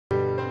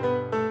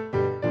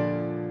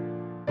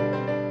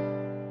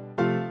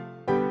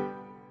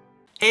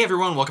Hey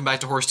everyone, welcome back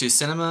to Horsetooth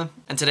Cinema,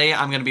 and today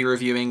I'm going to be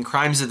reviewing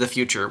Crimes of the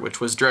Future,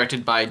 which was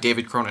directed by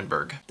David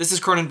Cronenberg. This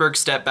is Cronenberg's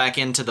step back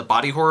into the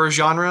body horror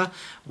genre,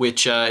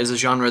 which is a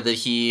genre that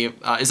he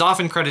is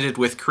often credited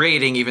with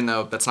creating, even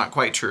though that's not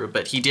quite true,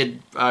 but he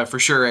did for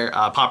sure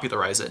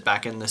popularize it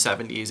back in the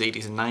 70s,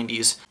 80s, and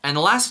 90s. And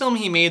the last film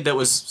he made that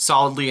was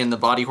solidly in the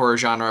body horror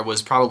genre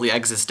was probably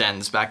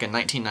Existenz back in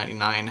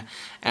 1999,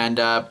 and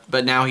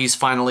but now he's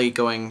finally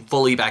going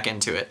fully back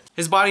into it.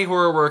 His body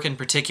horror work in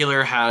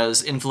particular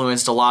has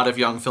influenced a lot of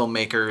young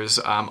filmmakers.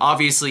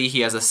 Obviously,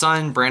 he has a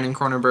son, Brandon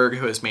Cronenberg,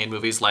 who has made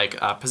movies like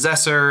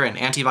Possessor and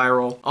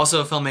Antiviral.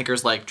 Also,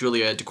 filmmakers like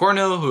Julia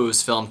Ducournau,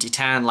 whose film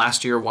Titan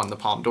last year won the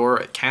Palme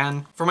d'Or at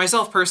Cannes. For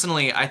myself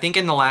personally, I think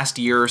in the last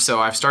year or so,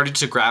 I've started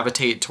to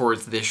gravitate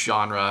towards this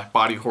genre,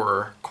 body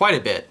horror, quite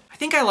a bit. I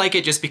think I like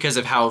it just because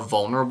of how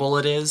vulnerable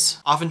it is.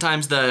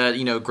 Oftentimes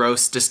the,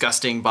 gross,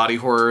 disgusting body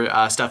horror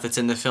stuff that's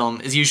in the film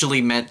is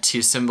usually meant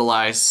to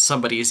symbolize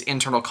somebody's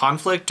internal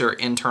conflict or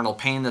internal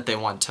pain that they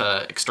want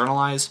to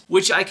externalize,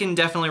 which I can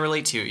definitely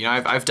relate to.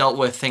 I've dealt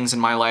with things in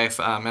my life,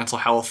 mental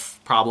health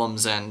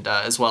problems, and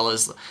as well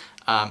as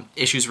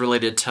issues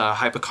related to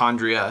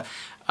hypochondria,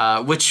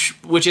 which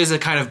is a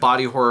kind of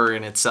body horror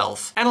in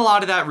itself. And a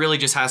lot of that really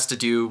just has to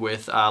do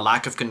with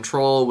lack of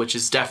control, which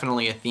is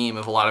definitely a theme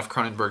of a lot of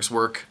Cronenberg's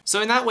work.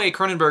 So in that way,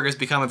 Cronenberg has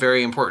become a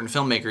very important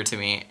filmmaker to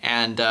me,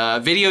 and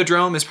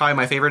Videodrome is probably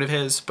my favorite of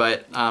his,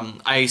 but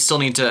I still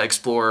need to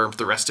explore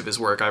the rest of his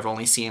work. I've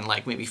only seen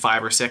like maybe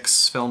 5 or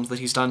 6 films that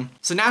he's done.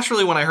 So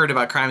naturally, when I heard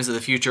about Crimes of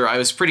the Future, I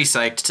was pretty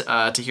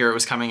psyched to hear it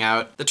was coming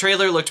out. The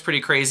trailer looked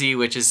pretty crazy,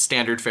 which is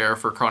standard fare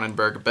for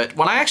Cronenberg, but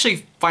when I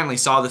actually finally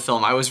saw the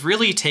film, I was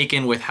really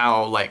taken with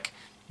how like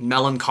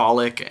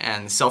melancholic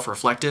and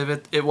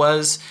self-reflective it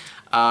was,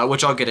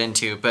 which I'll get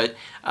into, but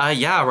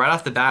yeah, right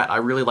off the bat, I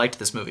really liked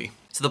this movie.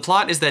 So the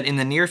plot is that in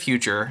the near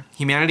future,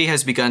 humanity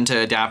has begun to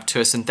adapt to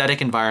a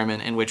synthetic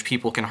environment in which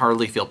people can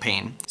hardly feel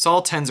pain.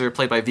 Saul Tenser,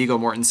 played by Viggo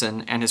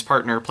Mortensen, and his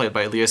partner, played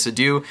by Léa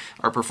Seydoux,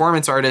 are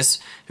performance artists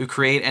who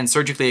create and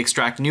surgically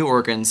extract new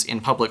organs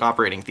in public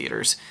operating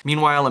theaters.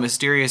 Meanwhile, a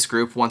mysterious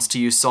group wants to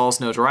use Saul's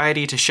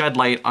notoriety to shed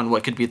light on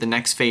what could be the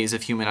next phase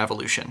of human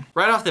evolution.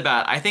 Right off the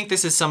bat, I think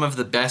this is some of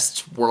the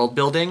best world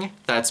building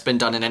that's been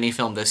done in any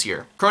film this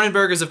year.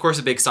 Cronenberg is of course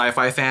a big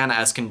sci-fi fan,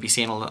 as can be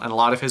seen in a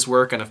lot of his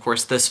work, and of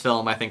course this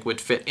film I think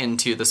would fit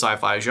into the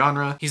sci-fi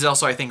genre. He's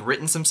also, I think,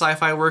 written some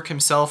sci-fi work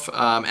himself,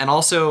 and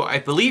also I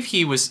believe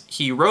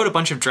he wrote a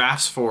bunch of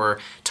drafts for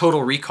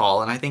Total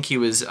Recall, and I think he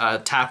was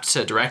tapped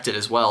to direct it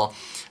as well,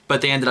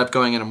 but they ended up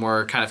going in a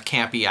more kind of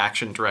campy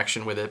action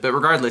direction with it. But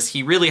regardless,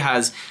 he really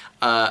has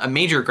a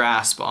major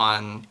grasp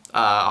on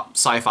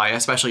sci-fi,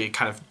 especially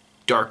kind of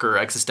darker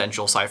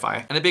existential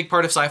sci-fi. And a big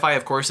part of sci-fi,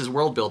 of course, is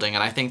world building,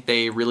 and I think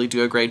they really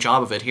do a great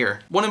job of it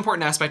here. One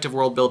important aspect of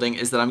world building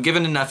is that I'm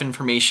given enough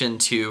information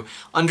to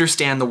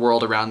understand the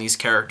world around these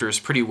characters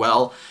pretty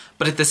well,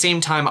 but at the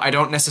same time, I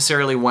don't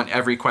necessarily want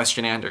every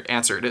question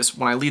answered.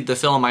 When I lead the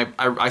film,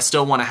 I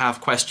still want to have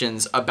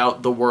questions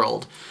about the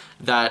world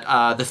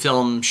that the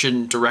film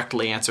shouldn't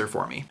directly answer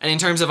for me. And in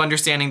terms of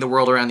understanding the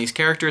world around these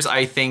characters,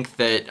 I think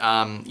that,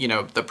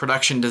 the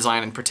production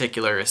design in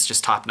particular is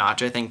just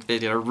top-notch. I think they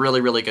did a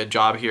really, really good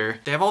job here.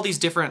 They have all these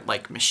different,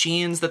 like,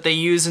 machines that they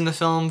use in the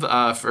film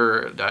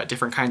for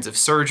different kinds of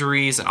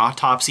surgeries and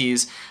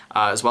autopsies,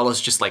 as well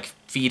as just, like,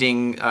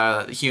 feeding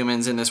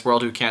humans in this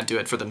world who can't do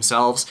it for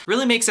themselves.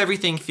 Really makes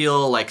everything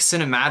feel, like,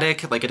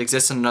 cinematic, like it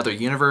exists in another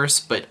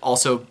universe, but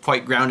also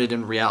quite grounded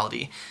in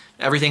reality.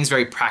 Everything's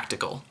very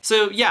practical.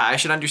 So yeah, I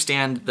should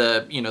understand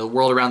the the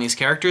world around these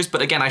characters,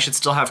 but again, I should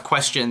still have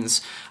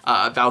questions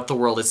about the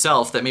world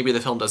itself that maybe the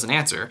film doesn't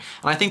answer.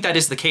 And I think that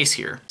is the case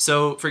here.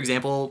 So for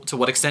example, to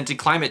what extent did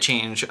climate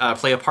change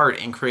play a part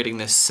in creating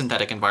this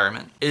synthetic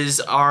environment?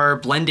 Is our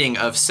blending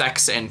of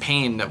sex and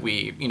pain that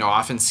we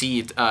often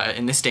see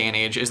in this day and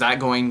age, is that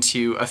going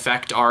to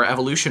affect our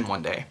evolution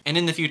one day? And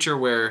in the future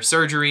where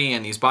surgery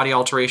and these body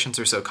alterations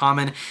are so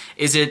common,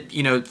 is it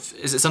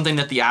something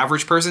that the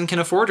average person can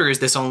afford, or is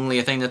this only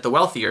a thing that the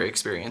wealthy are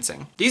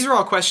experiencing? These are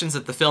all questions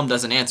that the film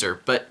doesn't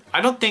answer, but I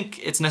don't think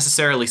it's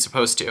necessarily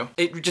supposed to.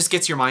 It just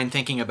gets your mind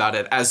thinking about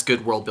it, as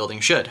good world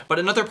building should. But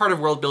another part of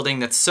world building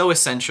that's so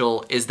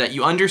essential is that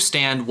you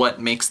understand what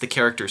makes the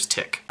characters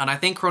tick. And I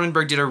think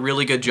Cronenberg did a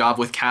really good job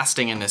with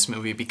casting in this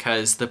movie,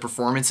 because the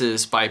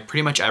performances by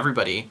pretty much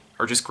everybody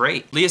are just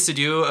great. Léa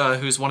Seydoux,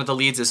 who's one of the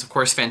leads, is of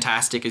course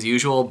fantastic as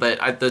usual,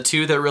 but the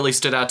two that really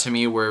stood out to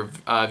me were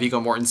Viggo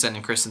Mortensen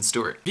and Kristen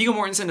Stewart. Viggo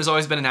Mortensen has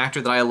always been an actor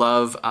that I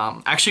love.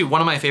 Actually, one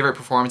of my favorite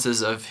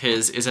performances of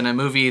his is in a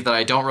movie that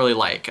I don't really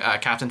like,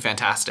 Captain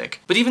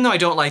Fantastic. But even though I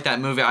don't like that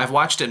movie, I've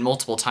watched it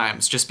multiple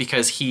times just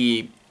because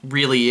he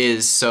really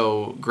is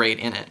so great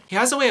in it. He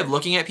has a way of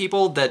looking at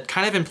people that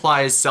kind of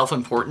implies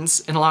self-importance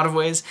in a lot of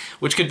ways,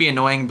 which could be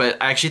annoying,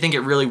 but I actually think it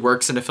really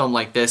works in a film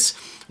like this,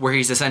 where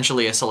he's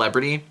essentially a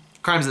celebrity.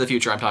 Crimes of the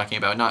Future I'm talking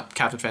about, not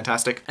Captain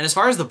Fantastic. And as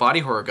far as the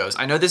body horror goes,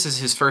 I know this is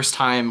his first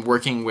time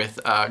working with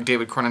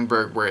David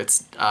Cronenberg where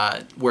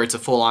it's a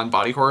full-on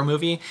body horror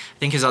movie. I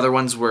think his other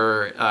ones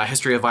were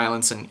History of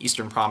Violence and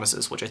Eastern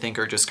Promises, which I think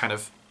are just kind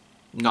of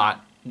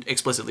not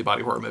explicitly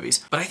body horror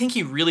movies. But I think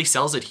he really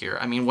sells it here.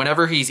 I mean,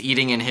 whenever he's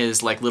eating in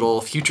his like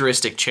little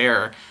futuristic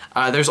chair,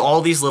 there's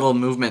all these little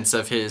movements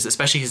of his,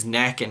 especially his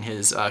neck and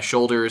his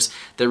shoulders,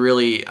 that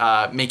really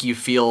make you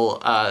feel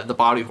the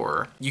body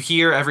horror. You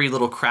hear every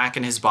little crack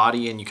in his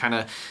body, and you kind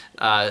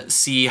of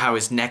see how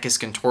his neck is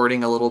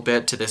contorting a little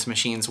bit to this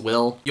machine's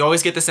will. You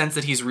always get the sense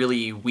that he's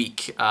really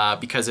weak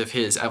because of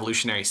his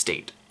evolutionary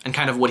state, and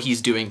kind of what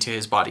he's doing to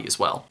his body as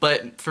well.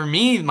 But for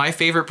me, my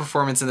favorite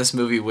performance in this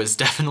movie was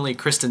definitely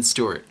Kristen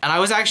Stewart. And I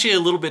was actually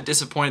a little bit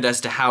disappointed as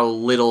to how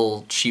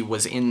little she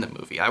was in the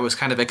movie. I was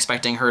kind of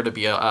expecting her to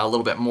be a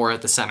little bit more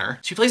at the center.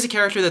 She plays a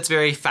character that's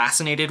very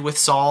fascinated with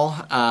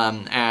Saul,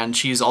 and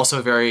she's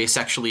also very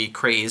sexually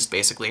crazed,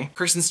 basically.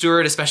 Kristen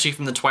Stewart, especially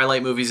from the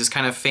Twilight movies, is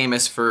kind of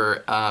famous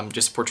for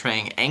just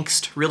portraying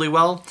angst really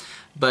well.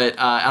 But, and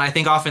I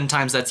think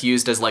oftentimes that's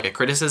used as like a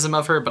criticism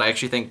of her, but I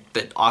actually think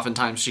that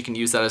oftentimes she can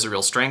use that as a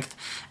real strength.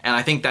 And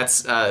I think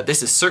that's,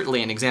 this is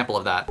certainly an example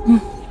of that.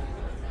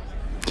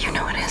 You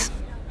know it is.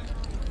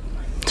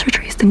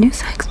 Surgery is the new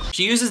sex.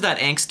 She uses that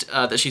angst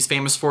that she's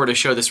famous for to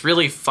show this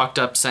really fucked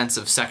up sense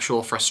of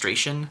sexual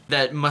frustration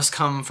that must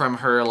come from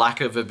her lack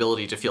of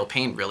ability to feel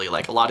pain, really,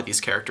 like a lot of these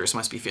characters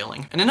must be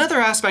feeling. And another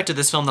aspect of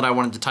this film that I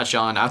wanted to touch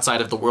on,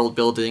 outside of the world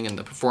building and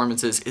the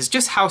performances, is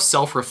just how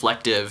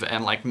self-reflective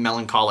and like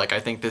melancholic I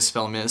think this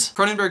film is.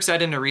 Cronenberg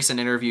said in a recent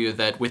interview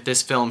that with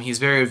this film he's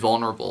very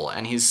vulnerable,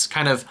 and he's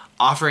kind of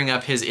offering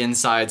up his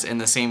insides in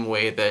the same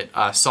way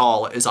that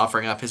Saul is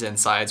offering up his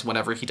insides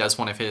whenever he does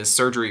one of his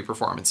surgery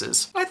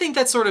performances. I think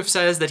that sort of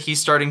says that he's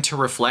starting to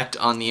reflect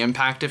on the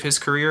impact of his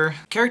career.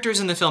 Characters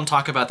in the film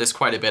talk about this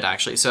quite a bit,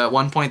 actually. So at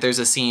one point there's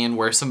a scene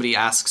where somebody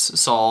asks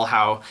Saul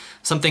how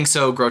something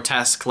so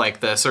grotesque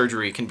like the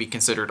surgery can be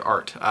considered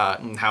art,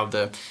 and how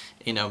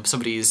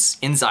somebody's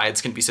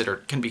insides can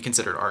be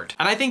considered art.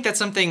 And I think that's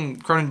something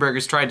Cronenberg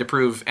has tried to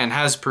prove, and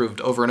has proved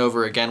over and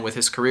over again with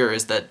his career,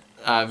 is that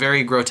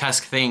very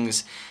grotesque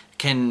things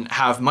can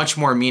have much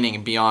more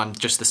meaning beyond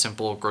just the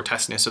simple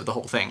grotesqueness of the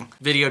whole thing.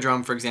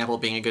 Videodrome, for example,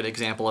 being a good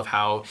example of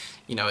how,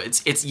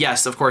 it's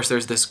yes, of course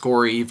there's this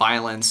gory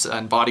violence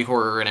and body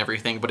horror and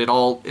everything, but it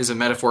all is a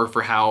metaphor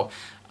for how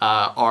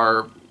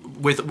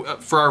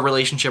for our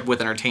relationship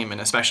with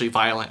entertainment, especially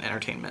violent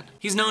entertainment.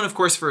 He's known, of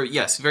course, for,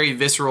 yes, very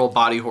visceral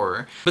body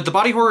horror, but the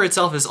body horror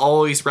itself is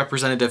always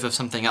representative of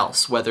something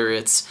else, whether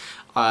it's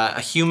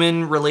a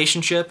human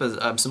relationship,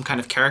 some kind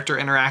of character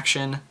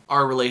interaction,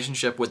 our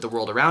relationship with the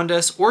world around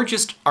us, or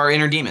just our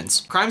inner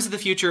demons. Crimes of the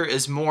Future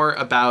is more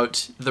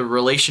about the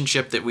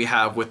relationship that we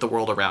have with the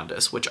world around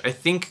us, which I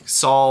think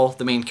Saul,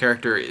 the main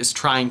character, is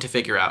trying to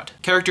figure out.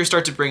 Characters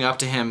start to bring up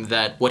to him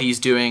that what he's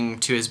doing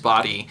to his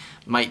body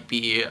might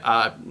be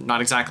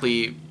not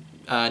exactly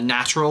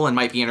natural, and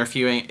might be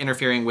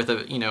interfering with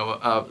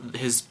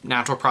his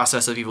natural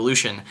process of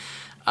evolution.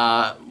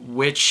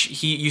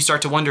 Which you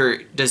start to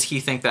wonder, does he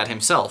think that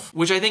himself?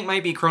 Which I think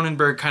might be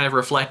Cronenberg kind of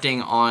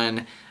reflecting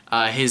on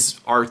his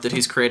art that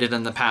he's created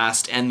in the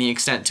past, and the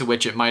extent to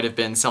which it might have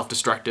been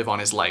self-destructive on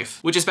his life.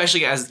 Which,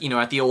 especially as,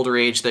 at the older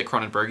age that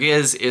Cronenberg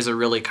is a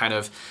really kind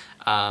of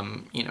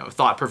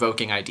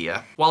thought-provoking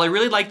idea. While I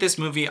really like this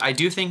movie, I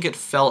do think it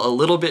fell a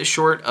little bit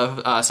short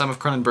of some of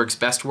Cronenberg's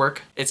best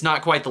work. It's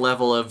not quite the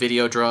level of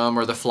Videodrome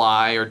or The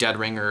Fly or Dead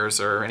Ringers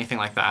or anything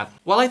like that.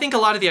 While I think a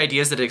lot of the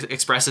ideas that it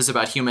expresses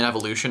about human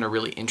evolution are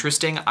really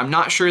interesting, I'm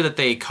not sure that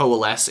they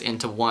coalesce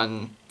into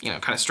one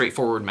kind of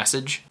straightforward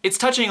message. It's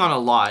touching on a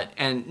lot,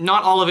 and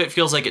not all of it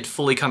feels like it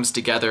fully comes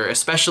together,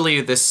 especially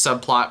this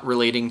subplot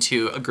relating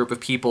to a group of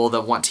people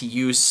that want to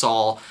use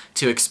Saul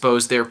to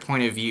expose their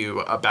point of view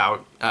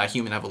about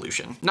human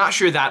evolution. Not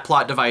sure that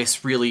plot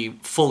device really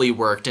fully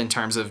worked in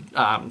terms of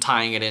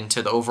tying it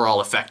into the overall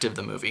effect of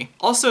the movie.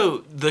 Also,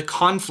 the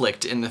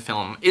conflict in the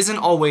film isn't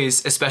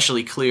always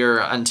especially clear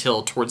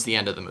until towards the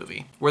end of the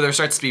movie, where there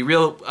starts to be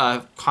real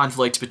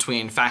conflict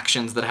between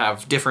factions that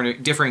have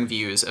differing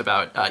views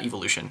about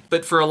evolution.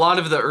 But for a lot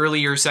of the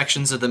earlier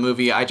sections of the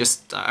movie, I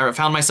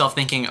found myself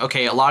thinking,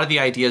 okay, a lot of the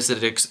ideas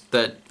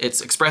that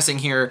it's expressing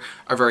here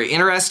are very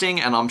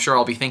interesting, and I'm sure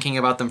I'll be thinking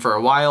about them for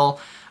a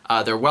while.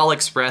 They're well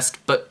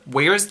expressed, but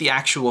where's the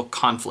actual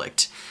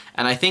conflict?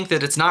 And I think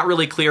that it's not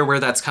really clear where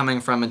that's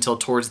coming from until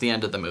towards the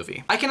end of the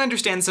movie. I can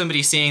understand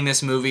somebody seeing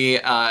this movie,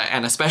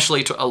 and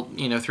especially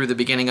through the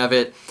beginning of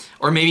it,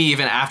 or maybe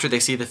even after they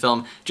see the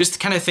film, just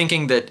kind of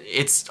thinking that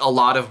it's a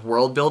lot of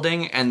world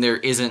building and there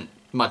isn't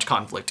much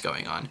conflict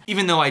going on.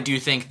 Even though I do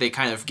think they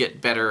kind of get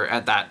better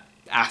at that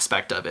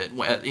aspect of it,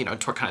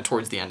 kind of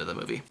towards the end of the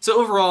movie.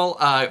 So overall,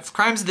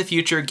 Crimes of the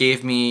Future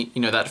gave me,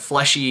 that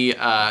fleshy,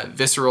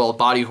 visceral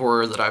body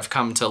horror that I've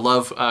come to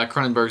love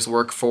Cronenberg's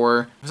work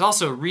for. It was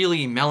also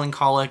really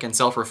melancholic and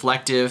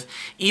self-reflective,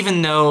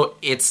 even though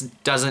it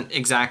doesn't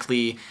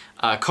exactly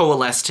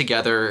coalesce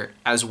together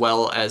as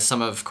well as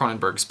some of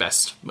Cronenberg's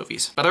best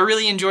movies. But I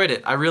really enjoyed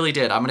it. I really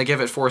did. I'm gonna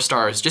give it 4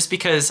 stars just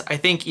because I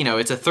think,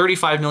 it's a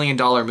 $35 million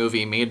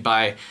movie made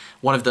by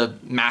one of the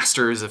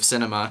masters of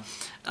cinema.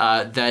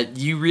 that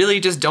you really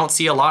just don't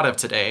see a lot of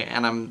today.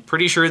 And I'm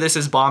pretty sure this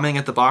is bombing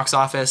at the box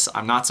office.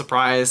 I'm not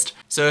surprised.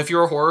 So if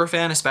you're a horror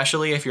fan,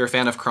 especially if you're a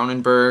fan of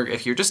Cronenberg,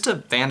 if you're just a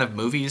fan of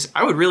movies,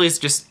 I would really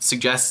just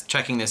suggest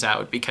checking this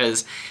out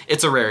because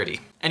it's a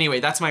rarity. Anyway,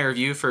 that's my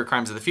review for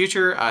Crimes of the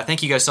Future.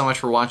 Thank you guys so much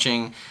for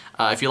watching.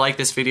 If you like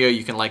this video,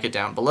 you can like it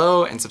down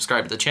below and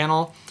subscribe to the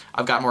channel.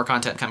 I've got more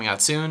content coming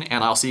out soon,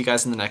 and I'll see you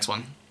guys in the next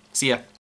one. See ya.